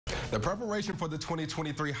The preparation for the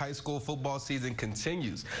 2023 high school football season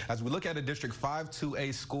continues as we look at a District 5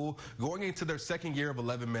 2A school going into their second year of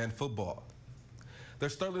 11-man football. The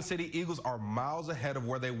Sterling City Eagles are miles ahead of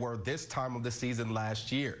where they were this time of the season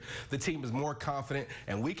last year. The team is more confident,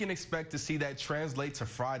 and we can expect to see that translate to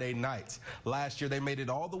Friday nights. Last year, they made it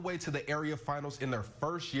all the way to the area finals in their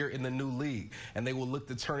first year in the new league, and they will look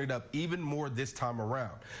to turn it up even more this time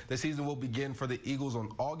around. The season will begin for the Eagles on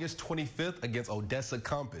August 25th against Odessa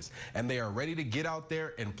Compass, and they are ready to get out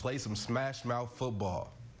there and play some smash-mouth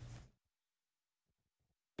football.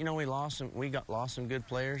 You know, we lost some good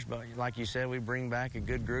players, but like you said, we bring back a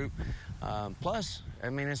good group. Plus, I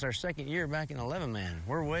mean, it's our second year back in 11-man.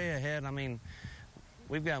 We're way ahead. I mean,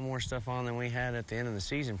 we've got more stuff on than we had at the end of the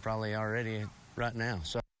season probably already right now.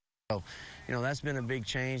 So, you know, that's been a big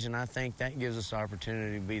change, and I think that gives us the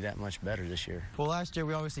opportunity to be that much better this year. Well, last year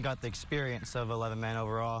we obviously got the experience of 11-man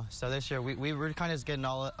overall. So this year we were kind of just getting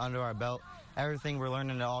all under our belt. Everything, we're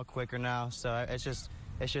learning it all quicker now. So it's just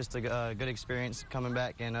a good experience coming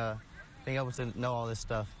back and being able to know all this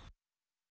stuff.